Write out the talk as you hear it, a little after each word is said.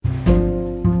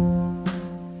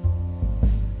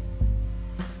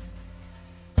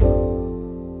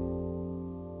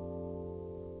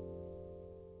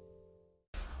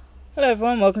Hello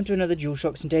everyone, welcome to another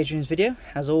DualShocks and Daydreams video.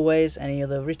 As always, any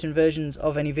other written versions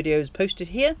of any videos posted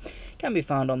here can be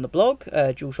found on the blog,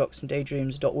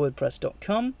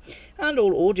 dualshocksanddaydreams.wordpress.com, and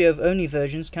all audio-only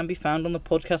versions can be found on the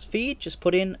podcast feed. Just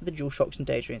put in the DualShocks and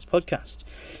Daydreams podcast.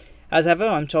 As ever,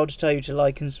 I'm told to tell you to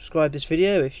like and subscribe this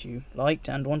video if you liked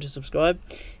and want to subscribe.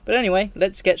 But anyway,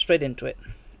 let's get straight into it.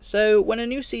 So, when a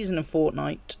new season of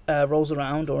Fortnite rolls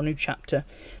around, or a new chapter,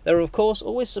 there are of course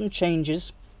always some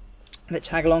changes that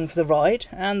tag along for the ride,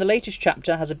 and the latest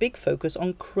chapter has a big focus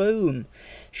on chrome.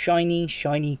 Shiny,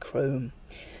 shiny chrome.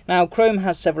 Now, chrome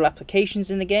has several applications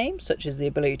in the game, such as the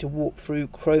ability to walk through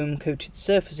chrome-coated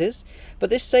surfaces, but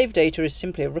this save data is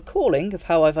simply a recalling of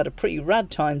how I've had a pretty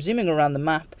rad time zooming around the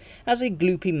map as a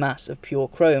gloopy mass of pure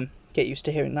chrome. Get used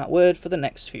to hearing that word for the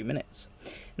next few minutes.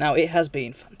 Now, it has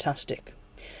been fantastic.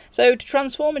 So, to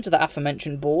transform into the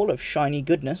aforementioned ball of shiny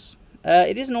goodness,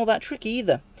 it isn't all that tricky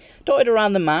either. Dotted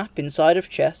around the map, inside of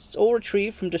chests, or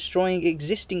retrieved from destroying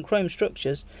existing chrome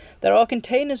structures, there are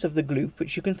containers of the gloop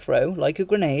which you can throw, like a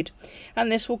grenade,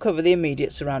 and this will cover the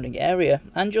immediate surrounding area,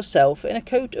 and yourself in a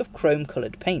coat of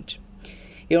chrome-coloured paint.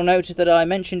 You'll note that I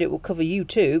mentioned it will cover you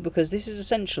too, because this is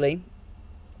essentially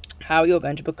how you're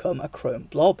going to become a chrome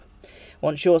blob.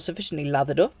 Once you're sufficiently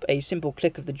lathered up, a simple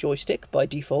click of the joystick, by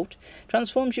default,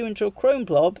 transforms you into a chrome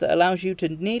blob that allows you to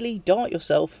nearly dart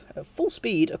yourself at full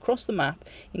speed across the map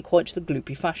in quite the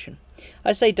gloopy fashion.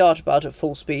 I say dart about at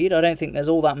full speed. I don't think there's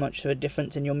all that much of a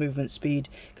difference in your movement speed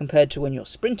compared to when you're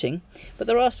sprinting, but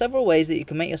there are several ways that you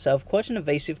can make yourself quite an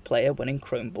evasive player when in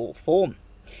chrome ball form.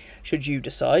 Should you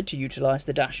decide to utilise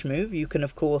the dash move, you can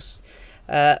of course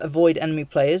avoid enemy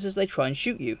players as they try and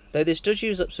shoot you, though this does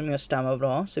use up some of your stamina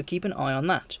bar, so keep an eye on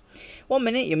that. 1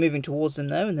 minute you're moving towards them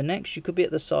though, and the next you could be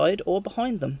at the side or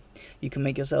behind them. You can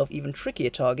make yourself even trickier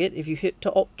target if you hit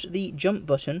to opt the jump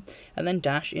button and then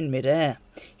dash in mid-air.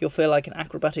 You'll feel like an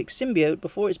acrobatic symbiote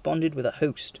before it's bonded with a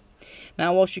host.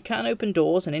 Now, whilst you can open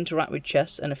doors and interact with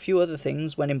chests and a few other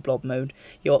things when in blob mode,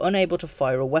 you're unable to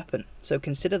fire a weapon, so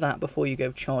consider that before you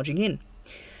go charging in.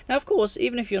 Now, of course,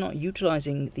 even if you're not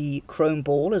utilising the chrome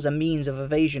ball as a means of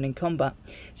evasion in combat,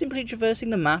 simply traversing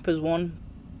the map as one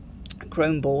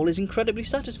chrome ball is incredibly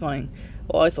satisfying.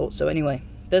 Well, I thought so anyway.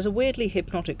 There's a weirdly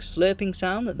hypnotic slurping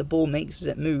sound that the ball makes as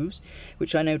it moves,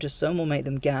 which I know to some will make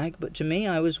them gag, but to me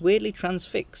I was weirdly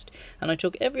transfixed, and I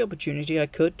took every opportunity I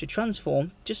could to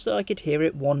transform just so I could hear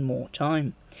it one more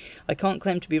time. I can't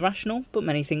claim to be rational, but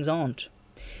many things aren't.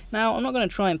 Now, I'm not going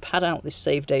to try and pad out this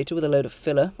save data with a load of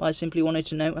filler. I simply wanted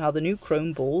to note how the new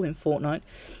chrome ball in Fortnite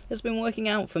has been working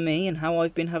out for me and how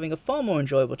I've been having a far more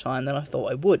enjoyable time than I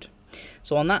thought I would.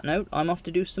 So on that note, I'm off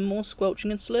to do some more squelching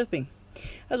and slurping.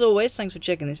 As always, thanks for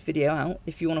checking this video out.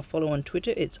 If you want to follow on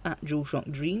Twitter, it's at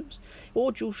DualShockDreams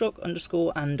or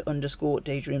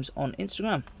DualShock_and_Daydreams on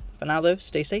Instagram. For now though,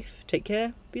 stay safe, take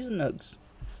care, peace and nugs.